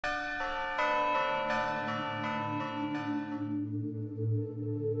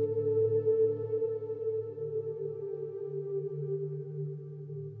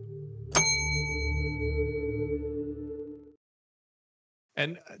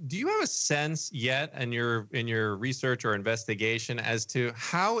do you have a sense yet in your research or investigation as to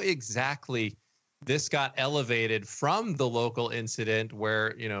how exactly this got elevated from the local incident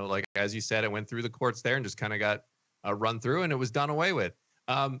where, like, as you said, it went through the courts there and just kind of got run through and it was done away with?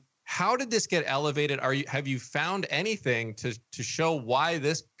 How did this get elevated? Have you found anything to show why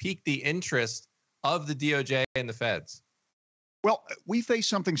this piqued the interest of the DOJ and the feds? Well, we faced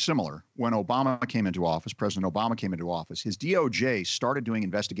something similar when Obama came into office. President Obama came into office. His DOJ started doing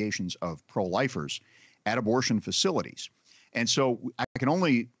investigations of pro-lifers at abortion facilities. And so I can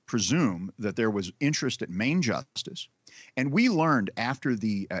only presume that there was interest at Main Justice. And we learned after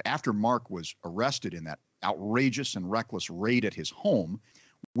Mark was arrested in that outrageous and reckless raid at his home,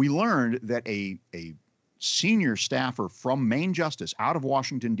 we learned that a senior staffer from Main Justice out of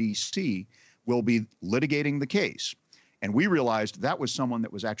Washington, D.C. will be litigating the case. And we realized that was someone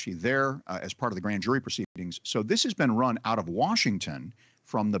that was actually there as part of the grand jury proceedings. So this has been run out of Washington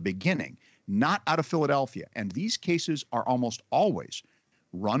from the beginning, not out of Philadelphia. And these cases are almost always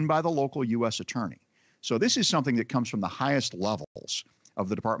run by the local U.S. attorney. So this is something that comes from the highest levels of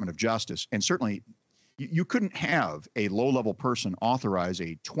the Department of Justice. And certainly you couldn't have a low-level person authorize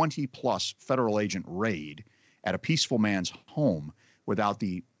a 20-plus federal agent raid at a peaceful man's home without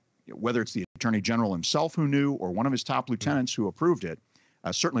whether it's the Attorney General himself who knew or one of his top lieutenants who approved it.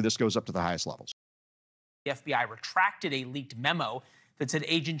 Certainly this goes up to the highest levels. The FBI retracted a leaked memo that said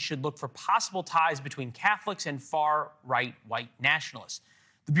agents should look for possible ties between Catholics and far-right white nationalists.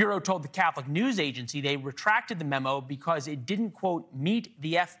 The Bureau told the Catholic News Agency they retracted the memo because it didn't, quote, meet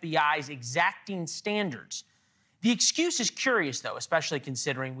the FBI's exacting standards. The excuse is curious, though, especially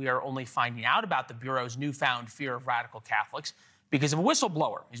considering we are only finding out about the Bureau's newfound fear of radical Catholics because of a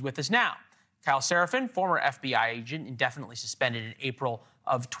whistleblower. He's with us now. Kyle Seraphin, former FBI agent, indefinitely suspended in April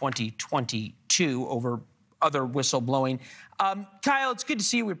of 2022 over other whistleblowing. Kyle, it's good to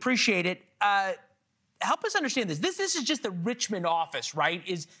see you. We appreciate it. Help us understand this. This is just the Richmond office, right?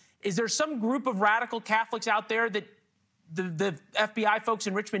 Is there some group of radical Catholics out there that the FBI folks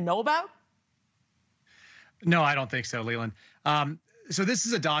in Richmond know about? No, I don't think so, Leland. So this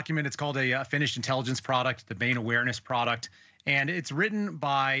is a document. It's called a finished intelligence product, the main awareness product. And it's written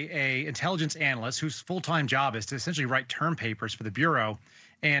by an intelligence analyst whose full-time job is to essentially write term papers for the Bureau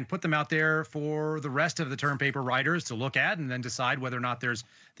and put them out there for the rest of the term paper writers to look at and then decide whether or not there's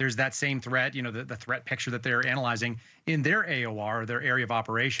that same threat, the threat picture that they're analyzing in their AOR, or their area of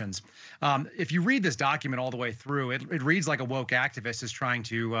operations. If you read this document all the way through, it reads like a woke activist is trying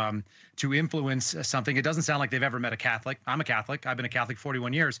to influence something. It doesn't sound like they've ever met a Catholic. I'm a Catholic. I've been a Catholic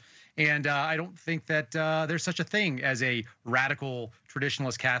 41 years. And I don't think that there's such a thing as a radical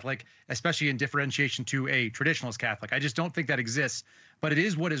traditionalist Catholic, especially in differentiation to a traditionalist Catholic. I just don't think that exists. But it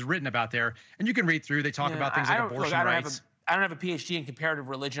is what is written about there. And you can read through. They talk about things like abortion rights. I don't have a PhD in comparative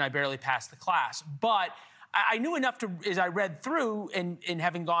religion. I barely passed the class. But I knew enough as I read through and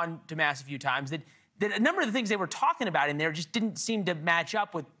having gone to Mass a few times, that a number of the things they were talking about in there just didn't seem to match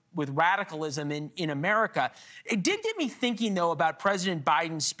up with radicalism in America. It did get me thinking, though, about President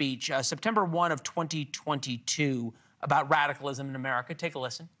Biden's speech, September 1 of 2022, about radicalism in America. Take a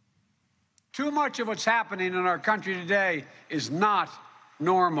listen. Too much of what's happening in our country today is not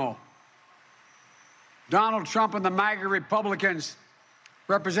normal. Donald Trump and the MAGA Republicans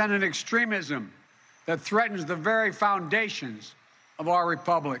represent an extremism that threatens the very foundations of our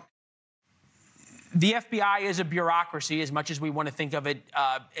republic. The FBI is a bureaucracy, as much as we want to think of it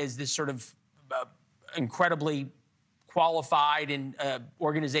as this sort of incredibly qualified and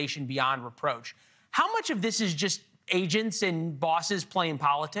organization beyond reproach. How much of this is just agents and bosses playing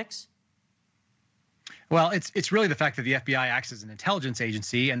politics? Well, it's really the fact that the FBI acts as an intelligence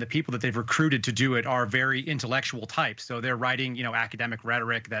agency, and the people that they've recruited to do it are very intellectual types. So they're writing, academic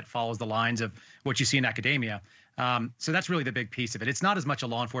rhetoric that follows the lines of what you see in academia. So that's really the big piece of it. It's not as much a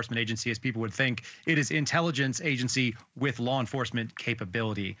law enforcement agency as people would think. It is intelligence agency with law enforcement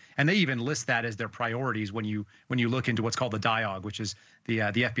capability, and they even list that as their priorities when you look into what's called the DIOG, which is the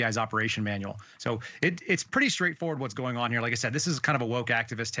FBI's operation manual. So it's pretty straightforward what's going on here. Like I said, this is kind of a woke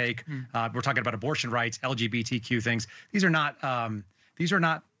activist take. We're talking about abortion rights, LGBTQ things. These are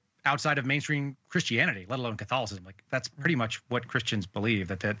not outside of mainstream Christianity, let alone Catholicism. Like, that's pretty much what Christians believe,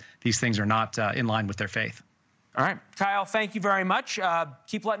 that these things are not in line with their faith. All right, Kyle, thank you very much.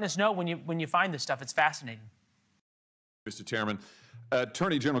 Keep letting us know when you find this stuff. It's fascinating. Mr. Chairman,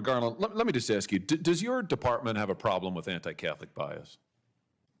 Attorney General Garland, let me just ask you, does your department have a problem with anti-Catholic bias?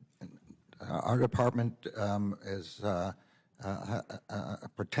 Our department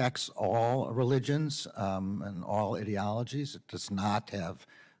protects all religions and all ideologies. It does not have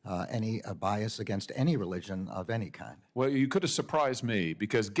any bias against any religion of any kind. Well, you could have surprised me,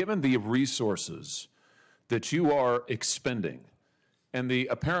 because given the resources that you are expending and the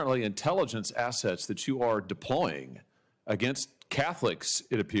apparently intelligence assets that you are deploying against Catholics,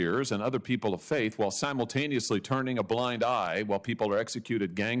 it appears, and other people of faith, while simultaneously turning a blind eye while people are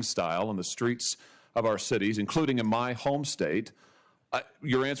executed gang style in the streets of our cities, including in my home state,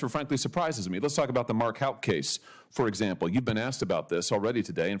 your answer frankly surprises me. Let's talk about the Mark Houck case, for example. You've been asked about this already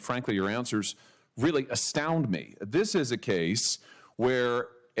today, and frankly, your answers really astound me. This is a case where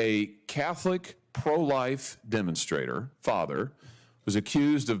a Catholic pro-life demonstrator, father, was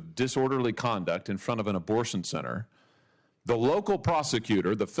accused of disorderly conduct in front of an abortion center. The local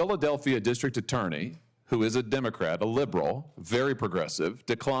prosecutor, the Philadelphia district attorney, who is a Democrat, a liberal, very progressive,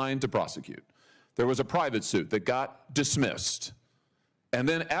 declined to prosecute. There was a private suit that got dismissed. And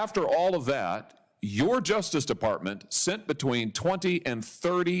then after all of that, your Justice Department sent between 20 and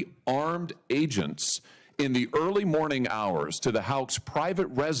 30 armed agents in the early morning hours to the Houck's private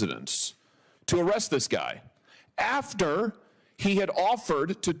residence to arrest this guy after he had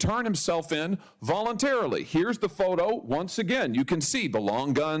offered to turn himself in voluntarily. Here's the photo. Once again, you can see the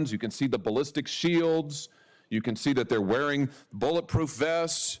long guns, you can see the ballistic shields, you can see that they're wearing bulletproof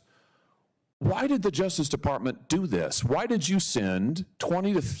vests. Why did the Justice Department do this? Why did you send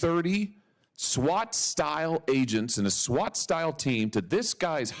 20 to 30 SWAT-style agents and a SWAT-style team to this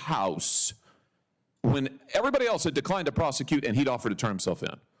guy's house when everybody else had declined to prosecute and he'd offered to turn himself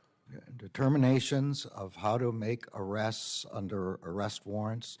in? Determinations of how to make arrests under arrest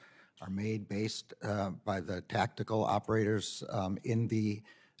warrants are made based by the tactical operators in the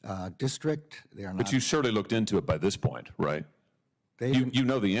district. They are not. But you surely looked into it by this point, right? You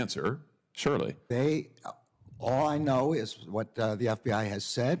know the answer, surely. All I know is what the FBI has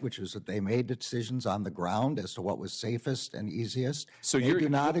said, which is that they made decisions on the ground as to what was safest and easiest. So they do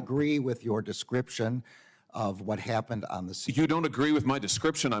not agree with your description of what happened on the scene. You don't agree with my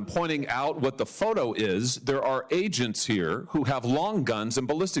description. I'm pointing out what the photo is. There are agents here who have long guns and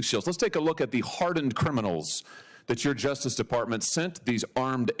ballistic shields. Let's take a look at the hardened criminals that your Justice Department sent these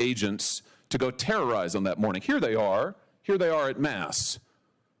armed agents to go terrorize on that morning. Here they are. Here they are at Mass.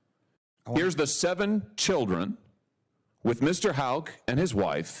 Here's the 7 children with Mr. Houck and his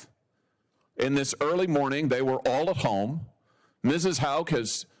wife. In this early morning, they were all at home. Mrs. Houck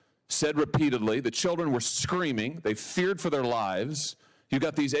has said repeatedly the children were screaming. They feared for their lives. You've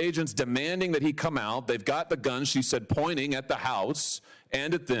got these agents demanding that he come out. They've got the guns, she said, pointing at the house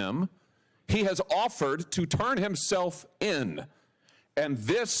and at them. He has offered to turn himself in. And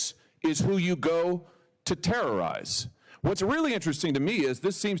this is who you go to terrorize. What's really interesting to me is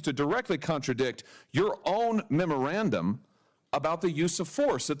this seems to directly contradict your own memorandum about the use of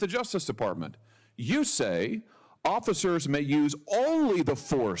force at the Justice Department. You say officers may use only the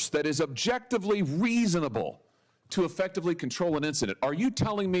force that is objectively reasonable to effectively control an incident. Are you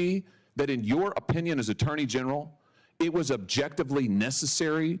telling me that in your opinion as Attorney General, it was objectively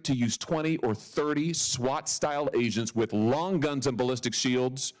necessary to use 20 or 30 SWAT-style agents with long guns and ballistic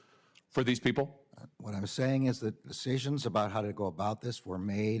shields for these people? What I'm saying is that decisions about how to go about this were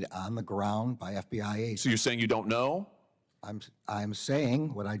made on the ground by FBI agents. So you're saying you don't know? I'm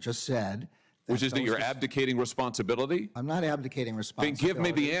saying what I just said. Which is that you're abdicating responsibility? I'm not abdicating responsibility. Then give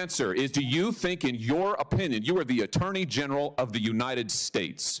me the answer. Do you think, in your opinion, you are the Attorney General of the United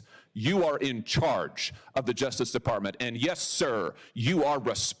States, you are in charge of the Justice Department, and yes, sir, you are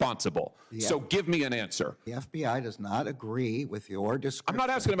responsible. So give me an answer. The FBI does not agree with your description. I'm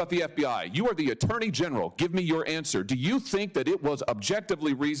not asking about the FBI. You are the Attorney General. Give me your answer. Do you think that it was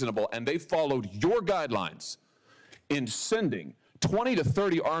objectively reasonable and they followed your guidelines in sending 20 to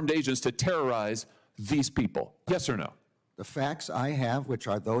 30 armed agents to terrorize these people? Yes or no? The facts I have, which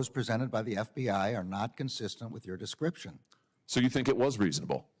are those presented by the FBI, are not consistent with your description. So you think it was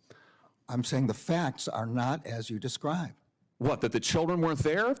reasonable? I'm saying the facts are not as you describe. What, that the children weren't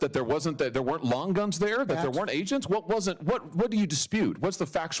there? That there weren't long guns there? That there weren't agents? What do you dispute? What's the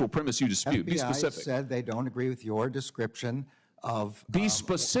factual premise you dispute? Be specific. FBI said they don't agree with your description of... Be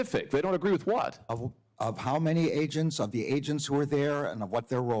specific. They don't agree with what? Of how many agents, of the agents who were there, and of what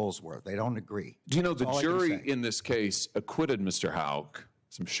their roles were. They don't agree. Do you know the jury in this case acquitted Mr. Houck?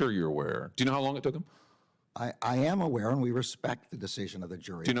 As I'm sure you're aware. Do you know how long it took him? I am aware, and we respect the decision of the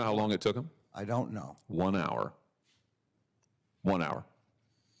jury. Do you know how long it took him? I don't know. 1 hour. 1 hour.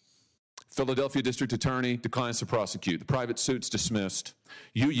 Philadelphia District Attorney declines to prosecute. The private suit's dismissed.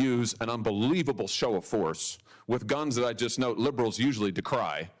 You use an unbelievable show of force with guns that I just note liberals usually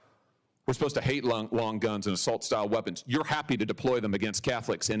decry. We're supposed to hate long guns and assault-style weapons. You're happy to deploy them against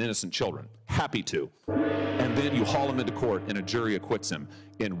Catholics and innocent children. Happy to. and then you haul him into court and a jury acquits him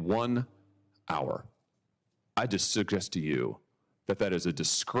in 1 hour. I just suggest to you that that is a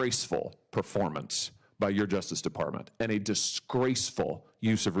disgraceful performance by your Justice Department and a disgraceful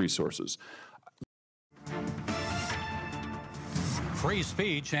use of resources. Free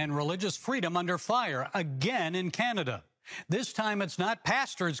speech and religious freedom under fire again in Canada. This time it's not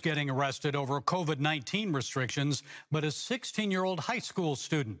pastors getting arrested over COVID-19 restrictions, but a 16-year-old high school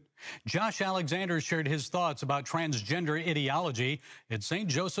student. Josh Alexander shared his thoughts about transgender ideology at St.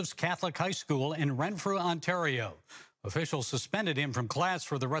 Joseph's Catholic High School in Renfrew, Ontario. Officials suspended him from class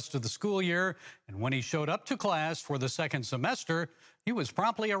for the rest of the school year, and when he showed up to class for the second semester, he was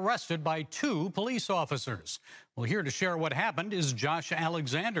promptly arrested by 2 police officers. Well, here to share what happened is Josh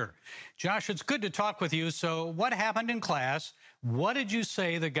Alexander. Josh, it's good to talk with you. So what happened in class? What did you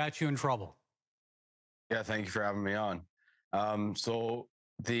say that got you in trouble? Yeah, thank you for having me on. So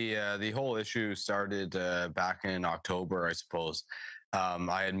the whole issue started back in October, I suppose.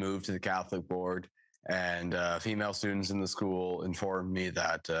 I had moved to the Catholic board, and female students in the school informed me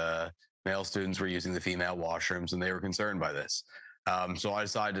that male students were using the female washrooms, and they were concerned by this. So I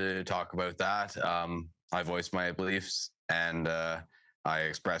decided to talk about that. I voiced my beliefs, and I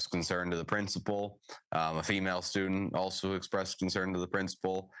expressed concern to the principal. A female student also expressed concern to the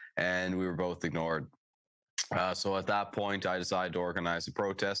principal, and we were both ignored. So at that point, I decided to organize a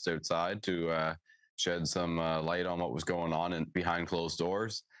protest outside to shed some light on what was going on behind closed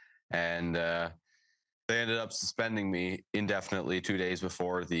doors. And they ended up suspending me indefinitely 2 days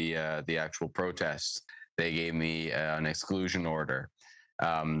before the actual protest. They gave me an exclusion order.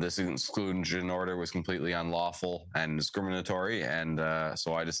 This exclusion order was completely unlawful and discriminatory, and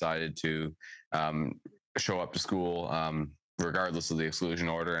so I decided to show up to school regardless of the exclusion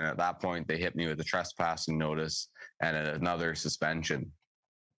order. And at that point, they hit me with a trespassing notice and another suspension.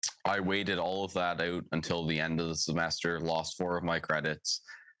 I waited all of that out until the end of the semester, lost 4 of my credits,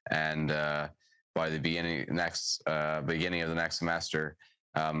 and by the beginning of the next semester,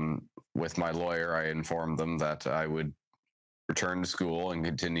 with my lawyer, I informed them that I would return to school and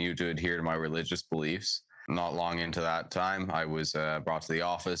continue to adhere to my religious beliefs. Not long into that time, I was brought to the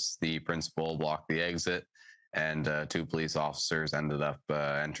office. The principal blocked the exit, and 2 police officers ended up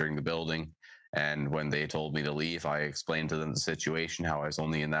entering the building. And when they told me to leave, I explained to them the situation, how I was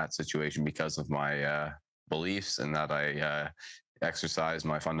only in that situation because of my beliefs, and that I exercised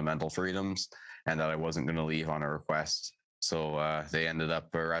my fundamental freedoms, and that I wasn't going to leave on a request. So they ended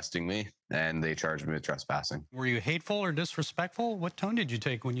up arresting me, and they charged me with trespassing. Were you hateful or disrespectful? What tone did you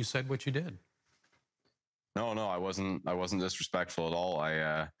take when you said what you did? No, I wasn't disrespectful at all.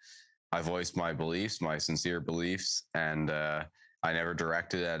 I voiced my beliefs, my sincere beliefs, and I never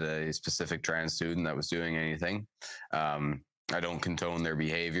directed at a specific trans student that was doing anything. I don't condone their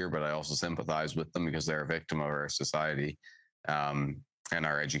behavior, but I also sympathize with them because they're a victim of our society and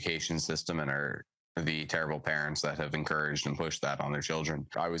our education system, and the terrible parents that have encouraged and pushed that on their children.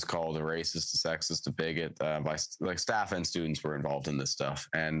 I was called a racist, a sexist, a bigot by staff and students were involved in this stuff.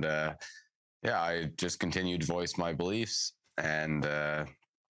 And yeah, I just continued to voice my beliefs, and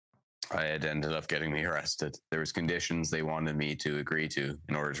I had ended up getting me arrested. There was conditions they wanted me to agree to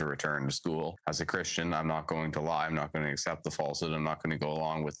in order to return to school. As a Christian, I'm not going to lie. I'm not going to accept the falsehood. I'm not going to go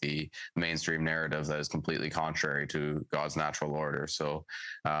along with the mainstream narrative that is completely contrary to God's natural order. So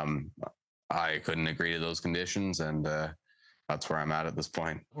I couldn't agree to those conditions, and that's where I'm at this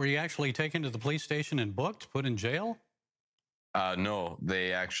point. Were you actually taken to the police station and booked, put in jail? No,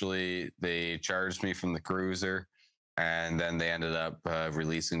 they charged me from the cruiser, and then they ended up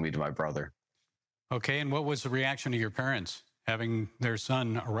releasing me to my brother. Okay, and what was the reaction of your parents having their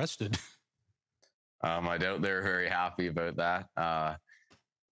son arrested? I doubt they were very happy about that.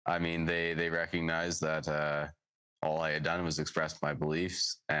 I mean, they recognized that all I had done was express my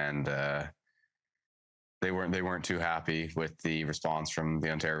beliefs, and they weren't too happy with the response from the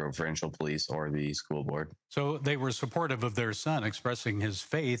Ontario Provincial Police or the school board. So they were supportive of their son expressing his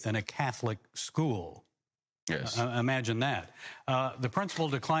faith in a Catholic school. Yes. Imagine that. The principal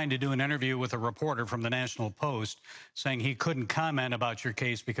declined to do an interview with a reporter from the National Post, saying he couldn't comment about your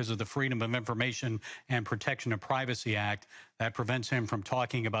case because of the Freedom of Information and Protection of Privacy Act. That prevents him from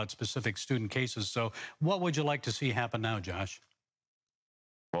talking about specific student cases. So what would you like to see happen now, Josh?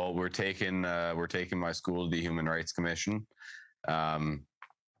 Well, we're taking my school to the Human Rights Commission. We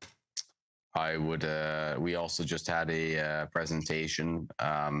also just had a presentation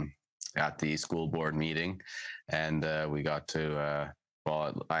at the school board meeting, and we got to,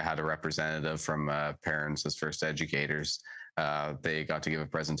 I had a representative from Parents as First Educators. They got to give a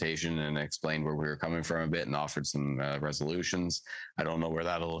presentation and explain where we were coming from a bit and offered some resolutions. I don't know where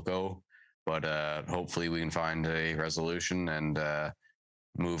that'll go. but hopefully we can find a resolution and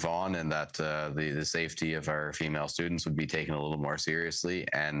move on, and that the safety of our female students would be taken a little more seriously,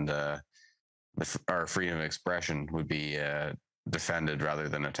 and our freedom of expression would be defended rather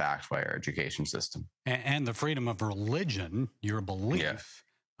than attacked by our education system. And the freedom of religion, your belief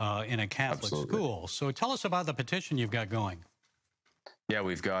in a Catholic school. So tell us about the petition you've got going. Yeah,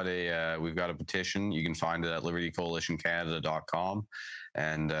 we've got a petition. You can find it at libertycoalitioncanada.com,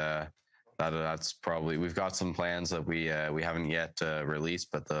 and that's probably, we've got some plans that we haven't yet released,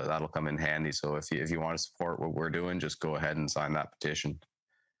 but that'll come in handy. So if you want to support what we're doing, just go ahead and sign that petition.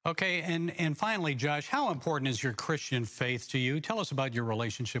 Okay, and finally, Josh, how important is your Christian faith to you? Tell us about your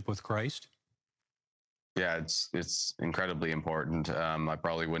relationship with Christ. Yeah, it's incredibly important. I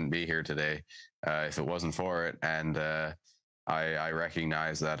probably wouldn't be here today if it wasn't for it, and I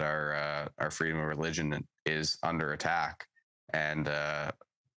recognize that our freedom of religion is under attack, and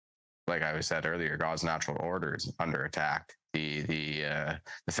like I said earlier, God's natural order is under attack. The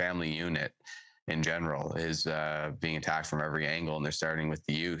family unit in general is being attacked from every angle, and they're starting with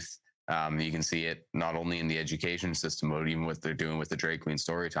the youth. You can see it not only in the education system, but even what they're doing with the Drag Queen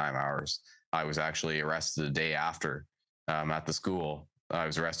Storytime hours. I was actually arrested the day after at the school. I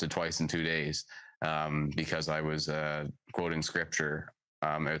was arrested twice in 2 days because I was quoting scripture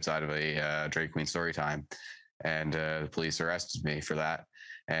outside of a Drag Queen Storytime, and the police arrested me for that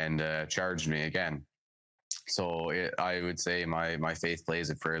and charged me again. So I would say my faith plays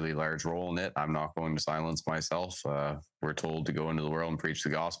a fairly large role in it. I'm not going to silence myself. We're told to go into the world and preach the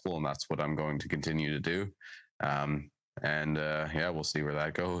gospel, and that's what I'm going to continue to do. Yeah, we'll see where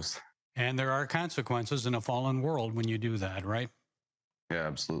that goes. And there are consequences in a fallen world when you do that, right? Yeah,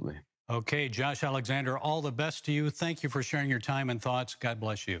 absolutely. Okay, Josh Alexander, all the best to you. Thank you for sharing your time and thoughts. God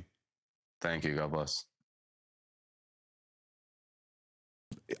bless you. Thank you. God bless.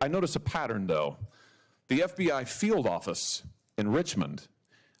 I notice a pattern, though. The FBI field office in Richmond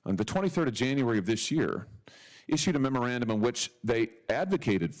on the 23rd of January of this year issued a memorandum in which they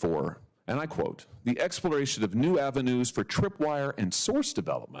advocated for, and I quote, the exploration of new avenues for tripwire and source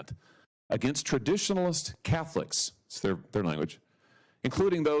development against traditionalist Catholics, it's their language,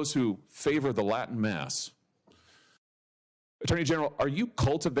 including those who favor the Latin Mass. Attorney General, are you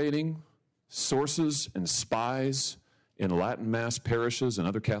cultivating sources and spies in Latin Mass parishes and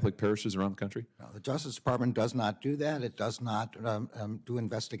other Catholic parishes around the country? No, the Justice Department does not do that. It does not do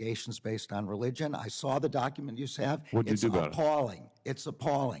investigations based on religion. I saw the document you have. What did you do about it? It's appalling. It's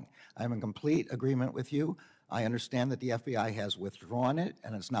appalling. I'm in complete agreement with you. I understand that the FBI has withdrawn it,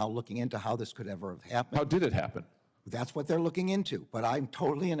 and it's now looking into how this could ever have happened. How did it happen? That's what they're looking into. But I'm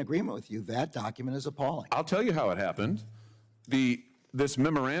totally in agreement with you. That document is appalling. I'll tell you how it happened. This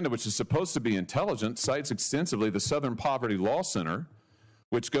memorandum, which is supposed to be intelligent, cites extensively the Southern Poverty Law Center,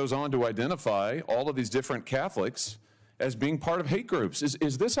 which goes on to identify all of these different Catholics as being part of hate groups.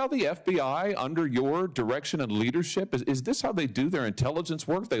 Is this how the FBI, under your direction and leadership, is this how they do their intelligence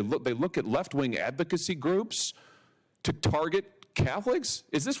work? They look at left-wing advocacy groups to target Catholics?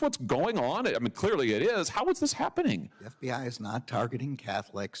 Is this what's going on? I mean, clearly it is. How is this happening? The FBI is not targeting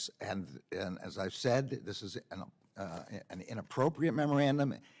Catholics, and as I've said, this is an inappropriate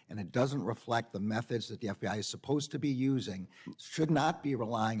memorandum, and it doesn't reflect the methods that the FBI is supposed to be using. It should not be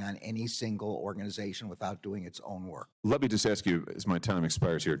relying on any single organization without doing its own work. Let me just ask you, as my time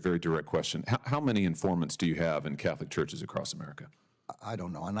expires here, a very direct question. How many informants do you have in Catholic churches across America? I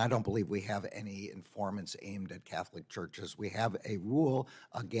don't know, and I don't believe we have any informants aimed at Catholic churches. We have a rule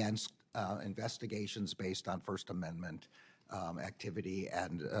against investigations based on First Amendment activity,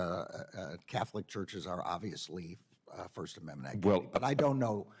 and Catholic churches are obviously First Amendment activity. Well, but I don't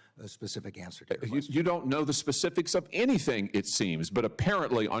know a specific answer to your question. You don't know the specifics of anything, it seems, but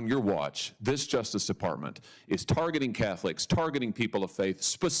apparently on your watch, this Justice Department is targeting Catholics, targeting people of faith,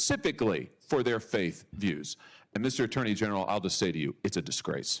 specifically for their faith views. And Mr. Attorney General, I'll just say to you, it's a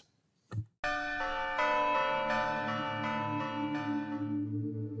disgrace.